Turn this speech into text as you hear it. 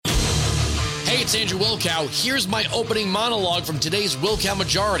Hey, it's Andrew Wilkow. Here's my opening monologue from today's Wilkow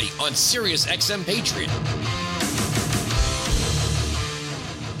Majority on Sirius XM Patriot.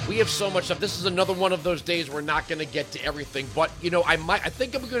 We have so much stuff. This is another one of those days we're not going to get to everything. But, I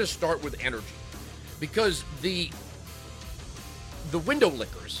think I'm going to start with energy. Because the window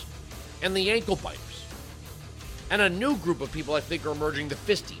lickers and the ankle biters and a new group of people I think are emerging, the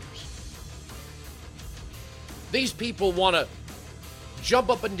fist eaters. These people want to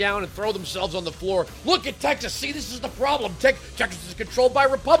jump up and down and throw themselves on the floor. Look at Texas. See, this is the problem. Texas is controlled by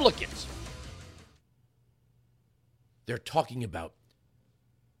Republicans. They're talking about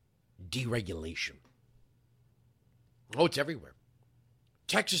deregulation. Oh, it's everywhere.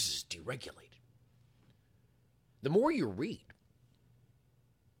 Texas is deregulated. The more you read,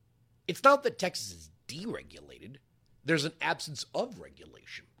 it's not that Texas is deregulated. There's an absence of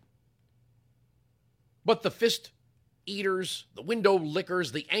regulation. But the fist eaters, the window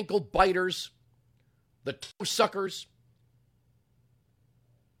lickers, the ankle biters, the toe suckers,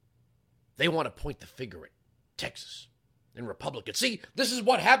 they want to point the finger at Texas and Republicans. See, this is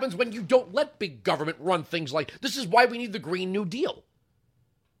what happens when you don't let big government run things like this. Is why we need the Green New Deal.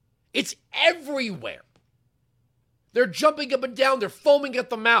 It's everywhere. They're jumping up and down. They're foaming at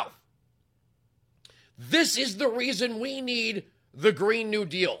the mouth. This is the reason we need the Green New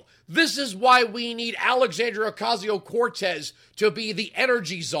Deal. This is why we need Alexandria Ocasio-Cortez to be the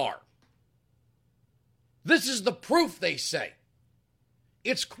energy czar. This is the proof, they say.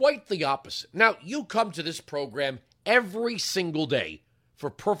 It's quite the opposite. Now, you come to this program every single day for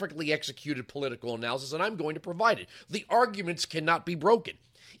perfectly executed political analysis, and I'm going to provide it. The arguments cannot be broken.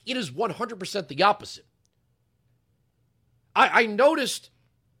 It is 100% the opposite. I noticed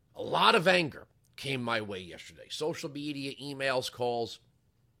a lot of anger came my way yesterday. Social media, emails, calls.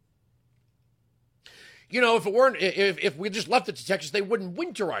 If we just left it to Texas, they wouldn't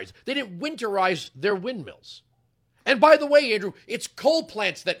winterize. They didn't winterize their windmills. And by the way, Andrew, it's coal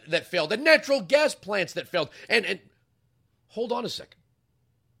plants that failed, and natural gas plants that failed. And hold on a second.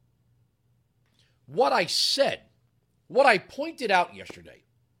 What I said, what I pointed out yesterday,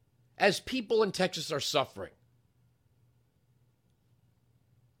 as people in Texas are suffering,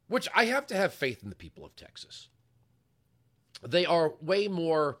 which I have to have faith in the people of Texas. They are way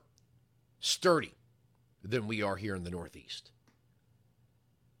more sturdy than we are here in the Northeast.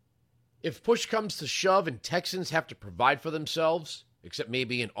 If push comes to shove and Texans have to provide for themselves, except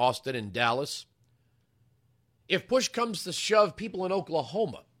maybe in Austin and Dallas, if push comes to shove, people in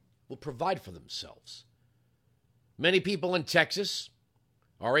Oklahoma will provide for themselves. Many people in Texas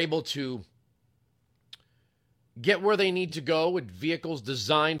are able to get where they need to go with vehicles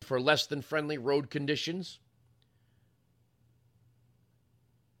designed for less than friendly road conditions.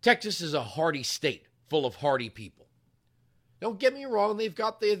 Texas is a hardy state full of hardy people. Don't get me wrong, they've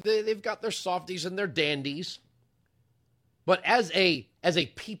got their softies and their dandies. But as a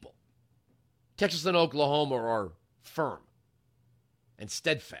people, Texas and Oklahoma are firm and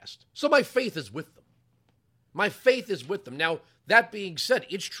steadfast. So my faith is with them. My faith is with them. Now, that being said,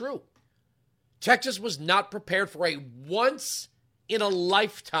 it's true. Texas was not prepared for a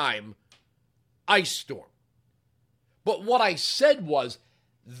once-in-a-lifetime ice storm. But what I said was,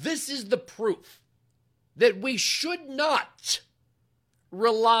 this is the proof that we should not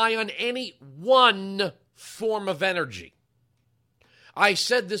rely on any one form of energy. I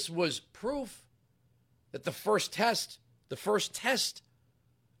said this was proof that the first test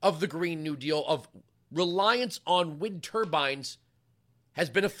of the Green New Deal, of reliance on wind turbines, has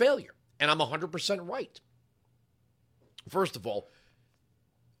been a failure. And I'm 100% right. First of all,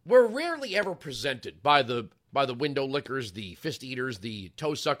 we're rarely ever presented by the window lickers, the fist eaters, the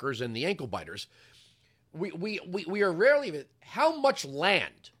toe suckers, and the ankle biters. We are rarely, how much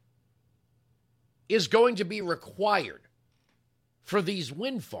land is going to be required for these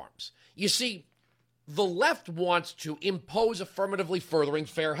wind farms? You see, the left wants to impose affirmatively furthering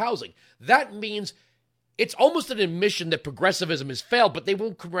fair housing. That means it's almost an admission that progressivism has failed, but they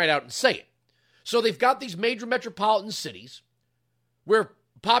won't come right out and say it. So they've got these major metropolitan cities where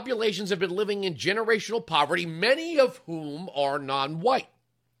populations have been living in generational poverty, many of whom are non-white.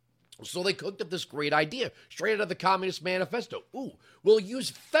 So they cooked up this great idea, straight out of the Communist Manifesto. Ooh, we'll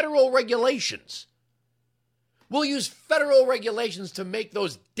use federal regulations. We'll use federal regulations to make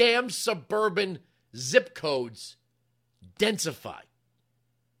those damn suburban zip codes densify.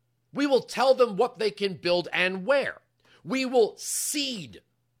 We will tell them what they can build and where. We will seed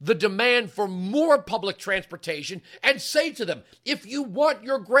the demand for more public transportation and say to them, if you want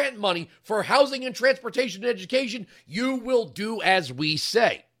your grant money for housing and transportation and education, you will do as we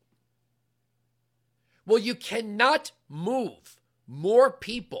say. Well, you cannot move more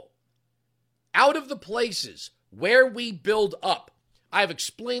people out of the places where we build up, I've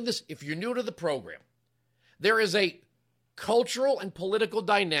explained this if you're new to the program, there is a cultural and political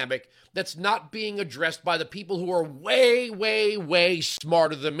dynamic that's not being addressed by the people who are way, way, way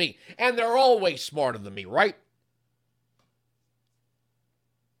smarter than me. And they're always smarter than me, right?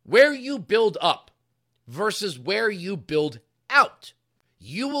 Where you build up versus where you build out,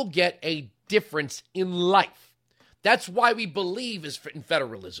 you will get a difference in life. That's why we believe in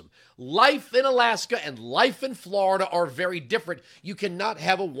federalism. Life in Alaska and life in Florida are very different. You cannot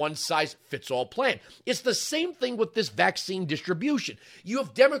have a one-size-fits-all plan. It's the same thing with this vaccine distribution. You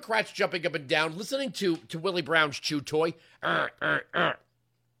have Democrats jumping up and down, listening to Willie Brown's chew toy. Oh,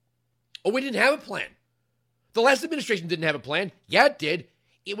 we didn't have a plan. The last administration didn't have a plan. Yeah, it did.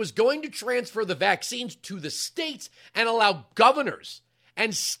 It was going to transfer the vaccines to the states and allow governors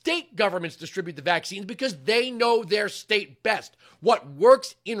and state governments distribute the vaccines because they know their state best. What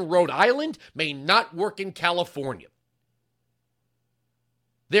works in Rhode Island may not work in California.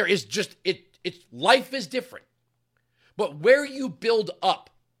 There is just, life is different. But where you build up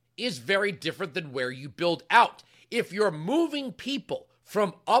is very different than where you build out. If you're moving people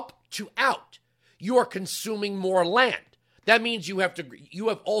from up to out, you are consuming more land. That means you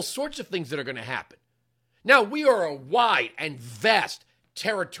have all sorts of things that are going to happen. Now, we are a wide and vast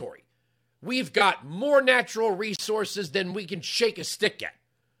territory. We've got more natural resources than we can shake a stick at.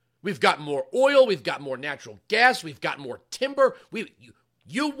 We've got more oil, we've got more natural gas, we've got more timber.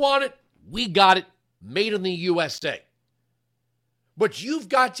 You want it, we got it, made in the USA. But you've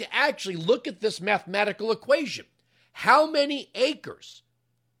got to actually look at this mathematical equation. How many acres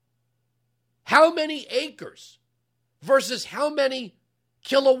versus how many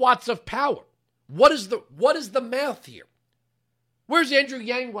kilowatts of power? What is the math here? Where's Andrew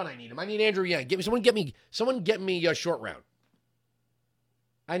Yang when I need him? I need Andrew Yang. Someone get me a short round.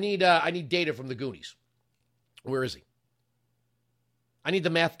 I need data from the Goonies. Where is he? I need the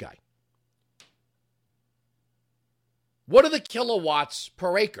math guy. What are the kilowatts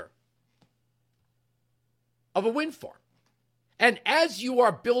per acre of a wind farm? And as you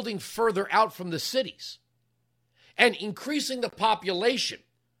are building further out from the cities and increasing the population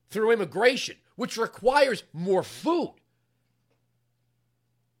through immigration, which requires more food,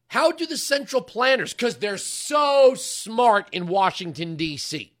 how do the central planners, because they're so smart in Washington,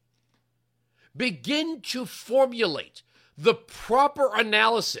 D.C., begin to formulate the proper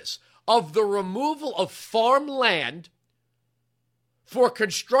analysis of the removal of farmland for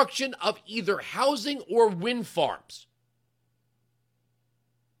construction of either housing or wind farms?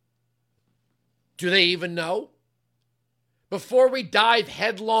 Do they even know? Before we dive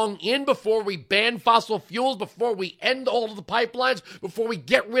headlong in, before we ban fossil fuels, before we end all of the pipelines, before we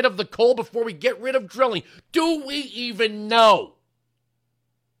get rid of the coal, before we get rid of drilling, do we even know?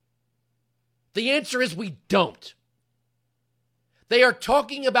 The answer is we don't. They are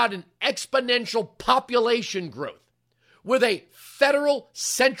talking about an exponential population growth with a federal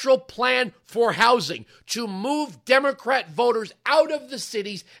central plan for housing to move Democrat voters out of the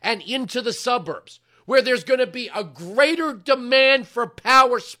cities and into the suburbs, where there's going to be a greater demand for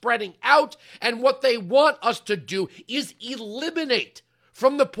power spreading out, and what they want us to do is eliminate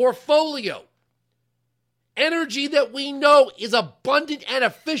from the portfolio energy that we know is abundant and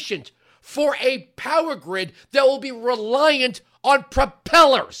efficient for a power grid that will be reliant on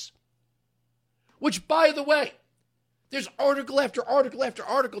propellers. Which, by the way, there's article after article after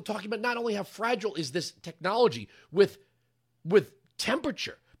article talking about not only how fragile is this technology with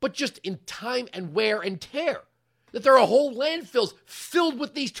temperature, but just in time and wear and tear. That there are whole landfills filled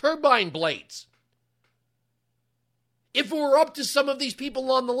with these turbine blades. If it were up to some of these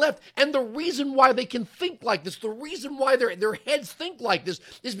people on the left, and the reason why they can think like this, the reason why their heads think like this,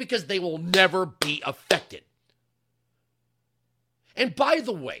 is because they will never be affected. And by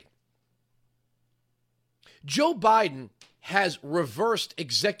the way, Joe Biden has reversed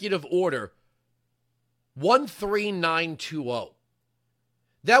Executive Order 13920.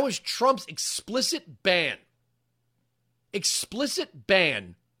 That was Trump's explicit ban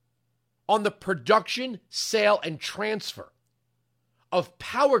on the production, sale, and transfer of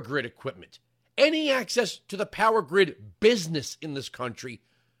power grid equipment, any access to the power grid business in this country.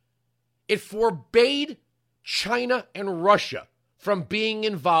 It forbade China and Russia from being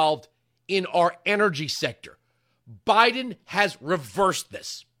involved in our energy sector. Biden has reversed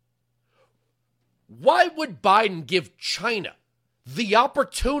this. Why would Biden give China the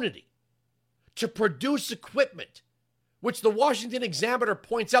opportunity to produce equipment, which the Washington Examiner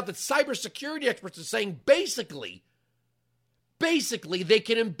points out that cybersecurity experts are saying basically they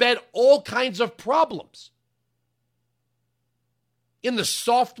can embed all kinds of problems? in the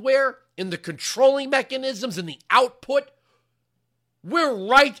software, in the controlling mechanisms, in the output, we're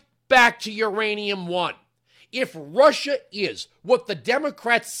right back to uranium one. If Russia is what the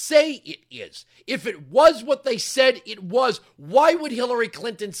Democrats say it is, if it was what they said it was, why would Hillary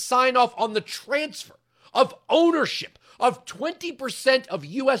Clinton sign off on the transfer of ownership of 20% of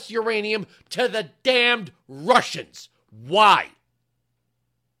U.S. uranium to the damned Russians? Why?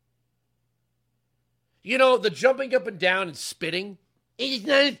 You know, the jumping up and down and spitting, it's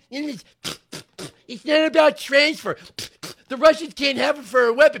not about transfer. The Russians can't have it for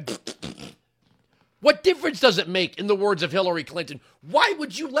a weapon. What difference does it make, in the words of Hillary Clinton? Why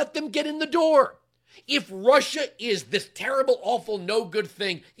would you let them get in the door? If Russia is this terrible, awful, no good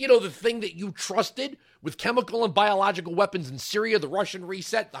thing, you know, the thing that you trusted with chemical and biological weapons in Syria, the Russian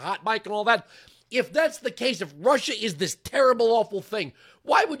reset, the hot mic and all that, if that's the case, if Russia is this terrible, awful thing,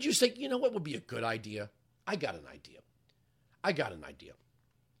 why would you say, you know what would be a good idea? I got an idea.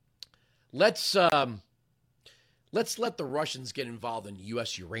 Let's let the Russians get involved in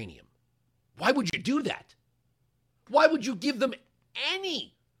U.S. uranium. Why would you do that? Why would you give them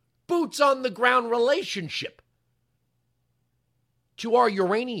any boots-on-the-ground relationship to our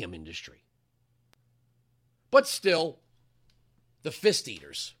uranium industry? But still, the fist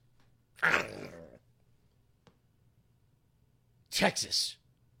eaters. Texas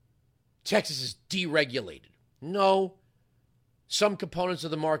is deregulated. No, some components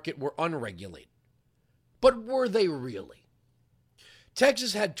of the market were unregulated. But were they really?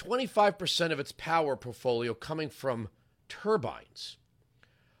 Texas had 25% of its power portfolio coming from turbines,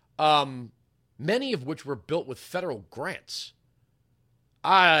 many of which were built with federal grants.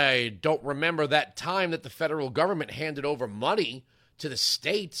 I don't remember that time that the federal government handed over money to the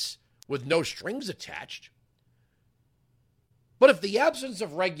states with no strings attached. But if the absence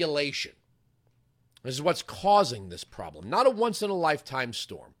of regulation is what's causing this problem, not a once-in-a-lifetime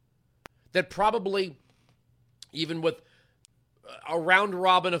storm, that probably, even with a round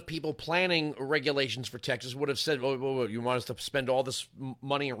robin of people planning regulations for Texas, would have said, oh, you want us to spend all this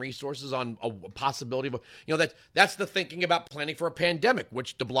money and resources on a possibility of, you know, that's the thinking about planning for a pandemic,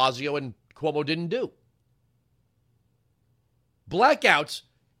 which de Blasio and Cuomo didn't do. Blackouts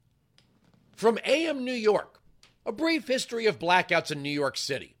from AM New York. A brief history of blackouts in New York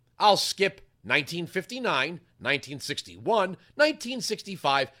City. I'll skip 1959, 1961,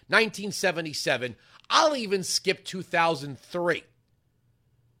 1965, 1977. I'll even skip 2003.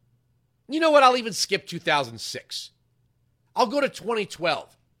 You know what? I'll even skip 2006. I'll go to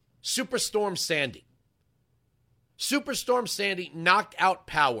 2012. Superstorm Sandy. Superstorm Sandy knocked out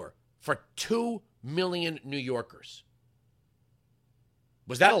power for 2 million New Yorkers.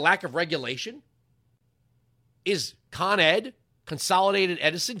 Was that a lack of regulation? Is Con Ed, Consolidated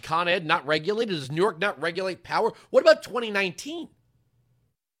Edison, Con Ed not regulated? Does New York not regulate power? What about 2019?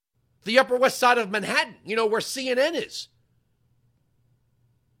 The Upper West Side of Manhattan, you know, where CNN is.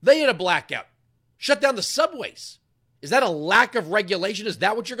 They had a blackout. Shut down the subways. Is that a lack of regulation? Is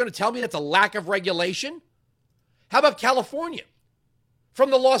that what you're going to tell me? That's a lack of regulation? How about California?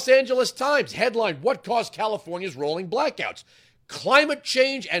 From the Los Angeles Times, headline, what caused California's rolling blackouts? Climate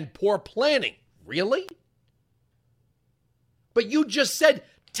change and poor planning. Really? But you just said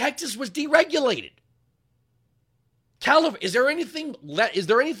Texas was deregulated. Is there anything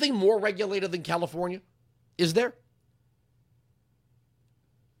more regulated than California? Is there?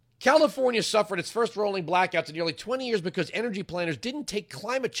 California suffered its first rolling blackouts in nearly 20 years because energy planners didn't take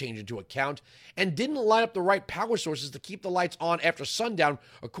climate change into account and didn't line up the right power sources to keep the lights on after sundown,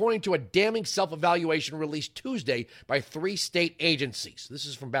 according to a damning self-evaluation released Tuesday by 3 state agencies. This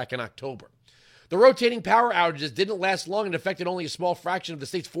is from back in October. The rotating power outages didn't last long and affected only a small fraction of the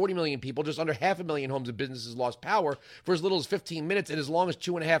state's 40 million people. Just under 500,000 homes and businesses lost power for as little as 15 minutes and as long as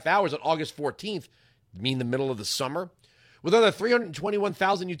 2.5 hours on August 14th, mean the middle of the summer, with other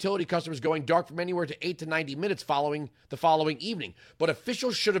 321,000 utility customers going dark from anywhere to 8 to 90 minutes following the following evening. But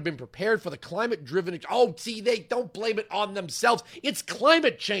officials should have been prepared for the climate-driven... Oh, see, they don't blame it on themselves. It's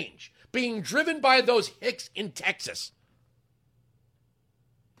climate change being driven by those hicks in Texas.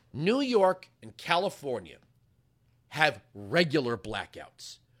 New York and California have regular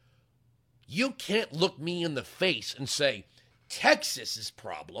blackouts. You can't look me in the face and say, Texas's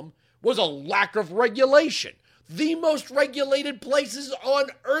problem was a lack of regulation. The most regulated places on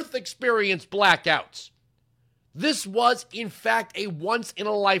earth experience blackouts. This was, in fact, a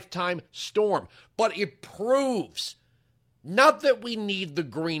once-in-a-lifetime storm. But it proves not that we need the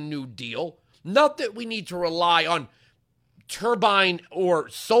Green New Deal, not that we need to rely on turbine or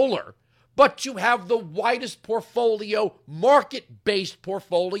solar, but to have the widest portfolio, market-based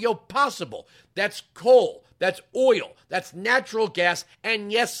portfolio possible. That's coal, That's oil. That's natural gas.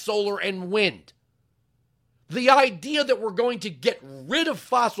 And yes, solar and wind. The idea that we're going to get rid of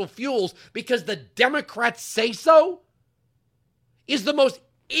fossil fuels because the Democrats say so is the most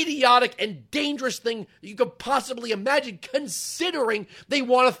idiotic and dangerous thing you could possibly imagine, considering they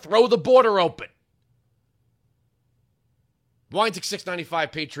want to throw the border open. Weinzig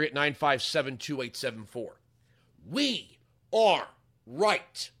 695 Patriot 957-2874. We are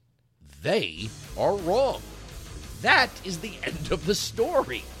right. They are wrong. That is the end of the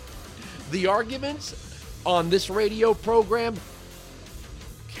story. The arguments on this radio program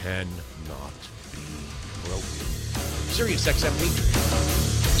cannot be broken. Sirius XM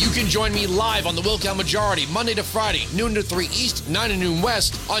Patriot. You can join me live on the Wilkow Majority, Monday to Friday, noon to 3 East, 9 to noon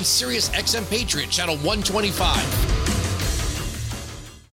West, on Sirius XM Patriot, channel 125.